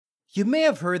You may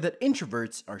have heard that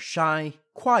introverts are shy,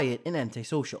 quiet, and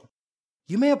antisocial.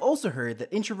 You may have also heard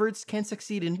that introverts can't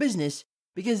succeed in business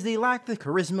because they lack the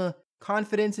charisma,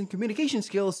 confidence, and communication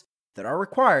skills that are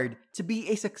required to be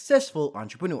a successful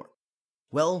entrepreneur.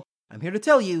 Well, I'm here to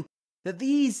tell you that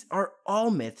these are all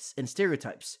myths and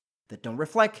stereotypes that don't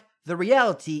reflect the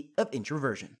reality of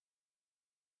introversion.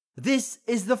 This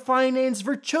is the Finance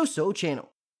Virtuoso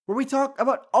channel, where we talk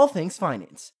about all things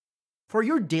finance. For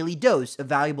your daily dose of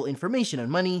valuable information on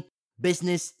money,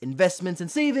 business, investments, and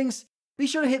savings, be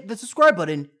sure to hit the subscribe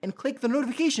button and click the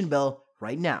notification bell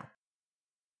right now.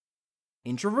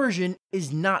 Introversion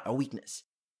is not a weakness,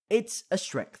 it's a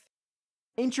strength.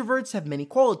 Introverts have many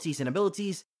qualities and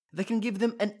abilities that can give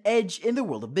them an edge in the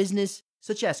world of business,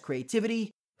 such as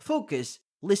creativity, focus,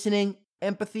 listening,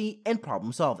 empathy, and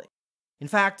problem solving. In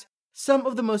fact, some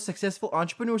of the most successful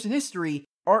entrepreneurs in history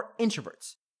are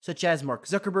introverts, such as Mark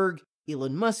Zuckerberg,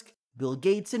 Elon Musk, Bill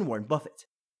Gates, and Warren Buffett.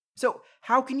 So,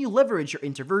 how can you leverage your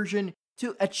introversion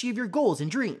to achieve your goals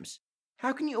and dreams?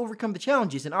 How can you overcome the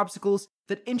challenges and obstacles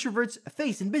that introverts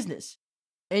face in business?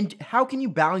 And how can you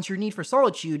balance your need for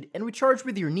solitude and recharge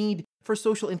with your need for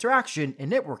social interaction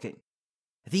and networking?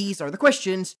 These are the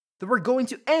questions that we're going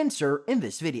to answer in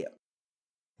this video.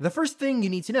 The first thing you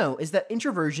need to know is that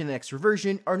introversion and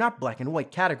extroversion are not black and white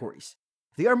categories.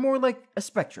 They are more like a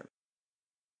spectrum,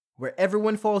 where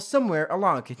everyone falls somewhere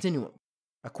along a continuum.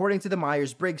 According to the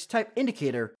Myers-Briggs Type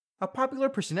Indicator, a popular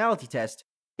personality test,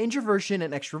 introversion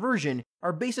and extroversion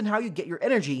are based on how you get your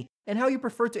energy and how you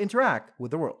prefer to interact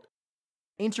with the world.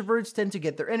 Introverts tend to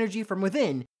get their energy from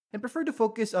within and prefer to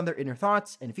focus on their inner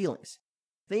thoughts and feelings.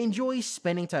 They enjoy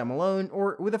spending time alone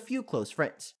or with a few close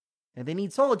friends, and they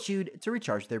need solitude to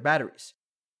recharge their batteries.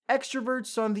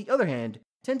 Extroverts, on the other hand,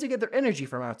 tend to get their energy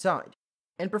from outside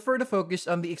and prefer to focus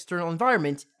on the external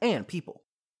environment and people.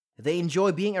 They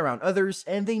enjoy being around others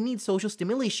and they need social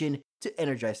stimulation to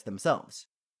energize themselves.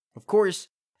 Of course,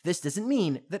 this doesn't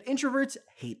mean that introverts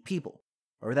hate people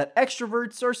or that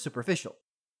extroverts are superficial.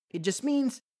 It just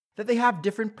means that they have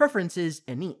different preferences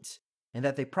and needs, and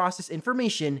that they process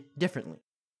information differently.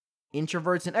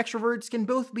 Introverts and extroverts can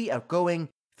both be outgoing,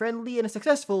 friendly, and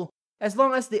successful as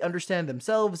long as they understand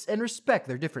themselves and respect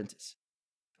their differences.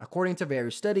 According to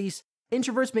various studies,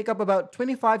 introverts make up about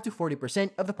 25 to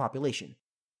 40% of the population,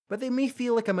 but they may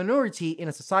feel like a minority in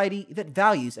a society that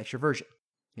values extroversion.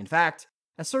 In fact,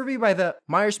 a survey by the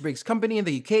Myers-Briggs Company in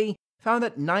the UK found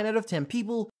that 9 out of 10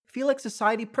 people feel like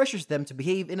society pressures them to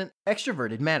behave in an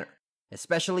extroverted manner,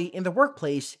 especially in the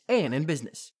workplace and in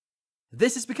business.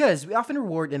 This is because we often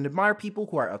reward and admire people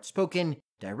who are outspoken,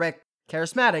 direct,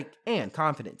 charismatic, and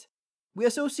confident. We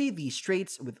associate these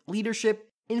traits with leadership,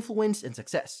 influence, and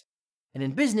success. And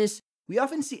in business, we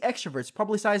often see extroverts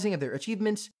publicizing their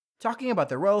achievements, talking about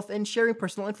their wealth, and sharing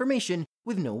personal information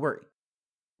with no worry.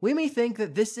 We may think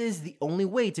that this is the only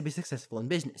way to be successful in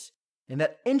business, and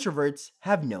that introverts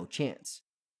have no chance.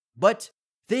 But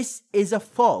this is a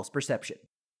false perception.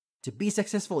 To be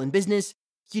successful in business,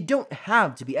 you don't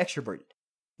have to be extroverted.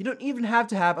 You don't even have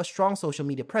to have a strong social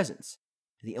media presence.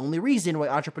 The only reason why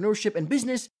entrepreneurship and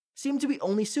business seem to be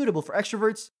only suitable for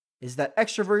extroverts is that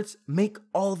extroverts make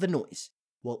all the noise,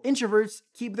 while introverts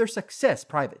keep their success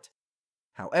private.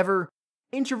 However,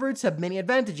 introverts have many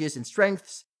advantages and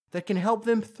strengths that can help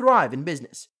them thrive in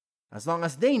business, as long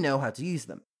as they know how to use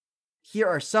them. Here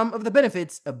are some of the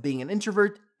benefits of being an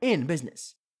introvert in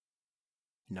business.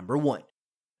 Number 1.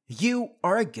 You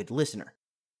are a good listener.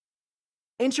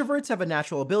 Introverts have a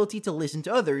natural ability to listen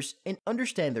to others and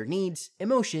understand their needs,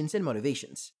 emotions, and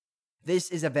motivations.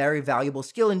 This is a very valuable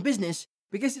skill in business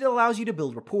because it allows you to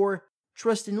build rapport,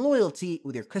 trust, and loyalty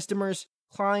with your customers,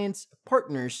 clients,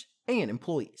 partners, and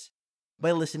employees.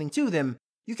 By listening to them,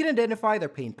 you can identify their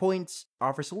pain points,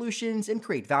 offer solutions, and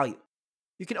create value.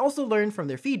 You can also learn from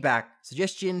their feedback,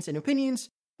 suggestions, and opinions,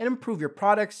 and improve your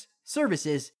products,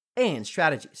 services, and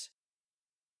strategies.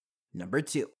 Number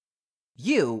 2.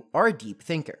 You are a deep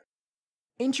thinker.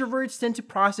 Introverts tend to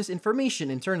process information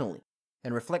internally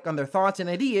and reflect on their thoughts and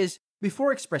ideas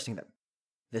before expressing them.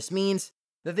 This means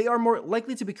that they are more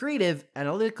likely to be creative,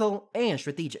 analytical, and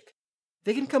strategic.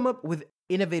 They can come up with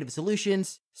innovative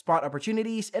solutions, spot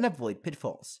opportunities, and avoid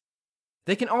pitfalls.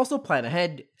 They can also plan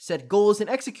ahead, set goals, and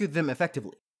execute them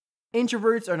effectively.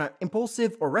 Introverts are not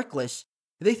impulsive or reckless.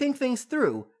 They think things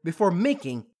through before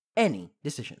making any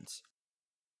decisions.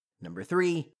 Number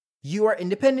 3. You are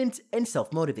independent and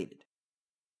self-motivated.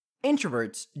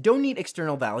 Introverts don't need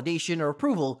external validation or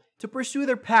approval to pursue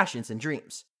their passions and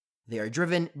dreams. They are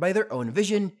driven by their own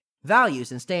vision,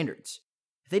 values, and standards.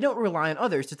 They don't rely on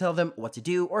others to tell them what to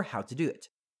do or how to do it.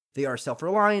 They are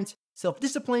self-reliant,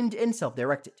 self-disciplined, and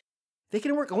self-directed. They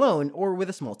can work alone or with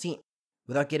a small team,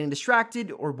 without getting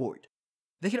distracted or bored.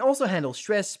 They can also handle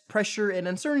stress, pressure, and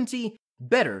uncertainty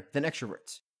better than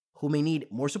extroverts, who may need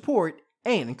more support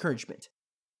and encouragement.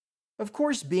 Of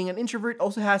course, being an introvert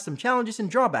also has some challenges and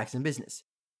drawbacks in business,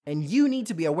 and you need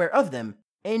to be aware of them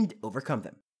and overcome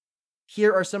them.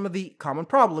 Here are some of the common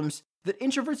problems that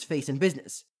introverts face in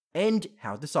business and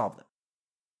how to solve them.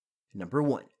 Number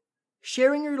 1.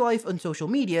 Sharing your life on social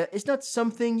media is not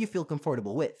something you feel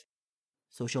comfortable with.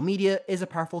 Social media is a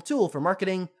powerful tool for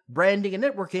marketing, branding, and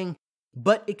networking,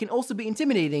 but it can also be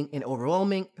intimidating and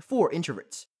overwhelming for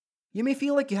introverts. You may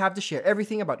feel like you have to share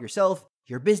everything about yourself,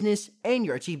 your business, and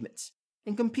your achievements,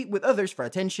 and compete with others for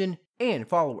attention and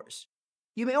followers.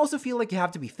 You may also feel like you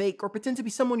have to be fake or pretend to be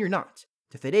someone you're not,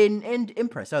 to fit in and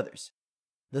impress others.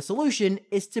 The solution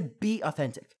is to be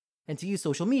authentic, and to use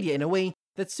social media in a way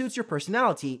that suits your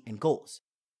personality and goals.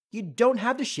 You don't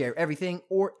have to share everything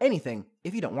or anything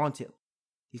if you don't want to.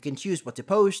 You can choose what to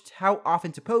post, how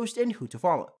often to post, and who to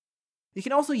follow. You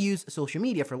can also use social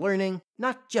media for learning,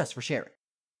 not just for sharing.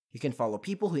 You can follow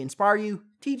people who inspire you,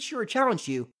 teach you, or challenge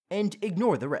you, and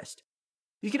ignore the rest.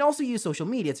 You can also use social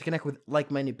media to connect with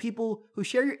like-minded people who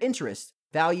share your interests,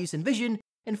 values, and vision,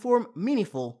 and form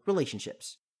meaningful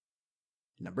relationships.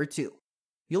 Number 2.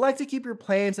 You like to keep your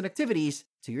plans and activities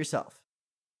to yourself.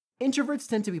 Introverts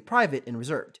tend to be private and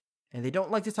reserved, and they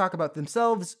don't like to talk about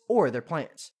themselves or their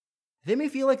plans. They may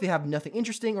feel like they have nothing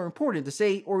interesting or important to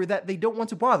say, or that they don't want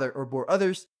to bother or bore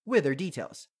others with their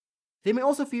details. They may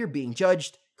also fear being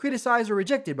judged, criticized, or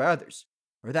rejected by others,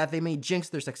 or that they may jinx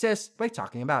their success by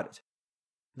talking about it.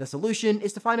 The solution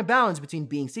is to find a balance between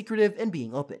being secretive and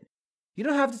being open. You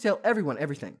don't have to tell everyone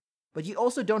everything, but you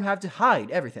also don't have to hide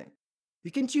everything.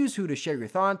 You can choose who to share your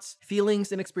thoughts,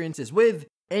 feelings, and experiences with,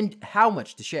 and how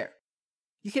much to share.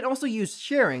 You can also use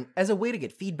sharing as a way to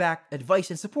get feedback, advice,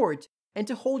 and support, and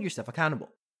to hold yourself accountable.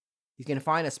 You can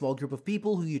find a small group of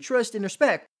people who you trust and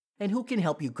respect, and who can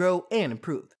help you grow and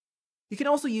improve. You can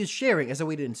also use sharing as a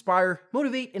way to inspire,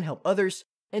 motivate, and help others,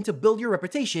 and to build your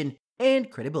reputation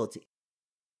and credibility.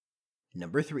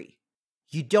 Number 3.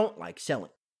 You don't like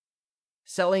selling.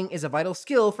 Selling is a vital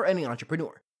skill for any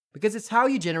entrepreneur, because it's how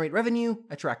you generate revenue,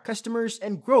 attract customers,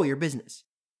 and grow your business.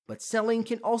 But selling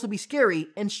can also be scary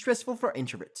and stressful for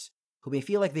introverts, who may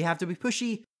feel like they have to be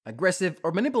pushy, aggressive,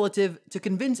 or manipulative to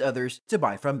convince others to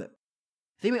buy from them.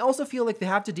 They may also feel like they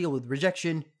have to deal with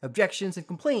rejection, objections, and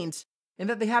complaints, and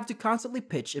that they have to constantly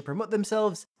pitch and promote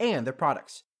themselves and their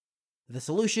products. The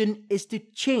solution is to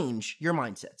change your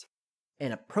mindset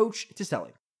and approach to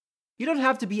selling. You don't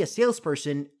have to be a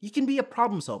salesperson, you can be a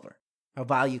problem solver, a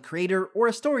value creator, or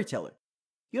a storyteller.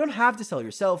 You don't have to sell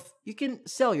yourself, you can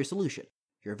sell your solution,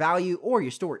 your value, or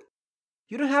your story.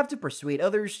 You don't have to persuade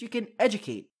others, you can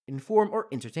educate, inform, or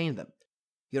entertain them.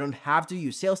 You don't have to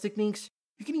use sales techniques,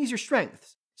 you can use your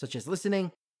strengths, such as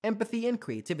listening, empathy, and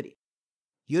creativity.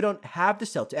 You don't have to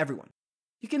sell to everyone.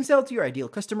 You can sell to your ideal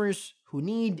customers who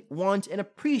need, want, and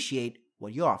appreciate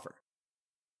what you offer.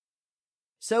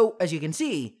 So, as you can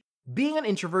see, being an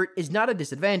introvert is not a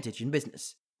disadvantage in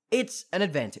business. It's an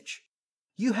advantage.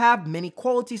 You have many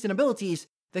qualities and abilities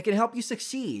that can help you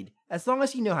succeed as long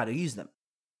as you know how to use them.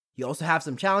 You also have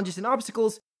some challenges and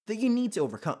obstacles that you need to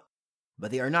overcome,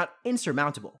 but they are not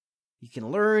insurmountable. You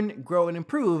can learn, grow, and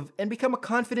improve, and become a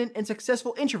confident and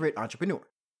successful introvert entrepreneur.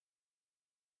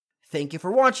 Thank you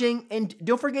for watching, and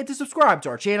don't forget to subscribe to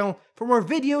our channel for more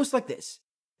videos like this.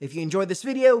 If you enjoyed this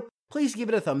video, please give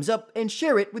it a thumbs up and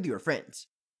share it with your friends.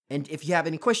 And if you have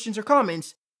any questions or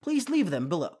comments, please leave them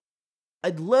below.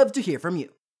 I'd love to hear from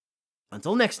you.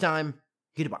 Until next time,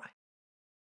 goodbye.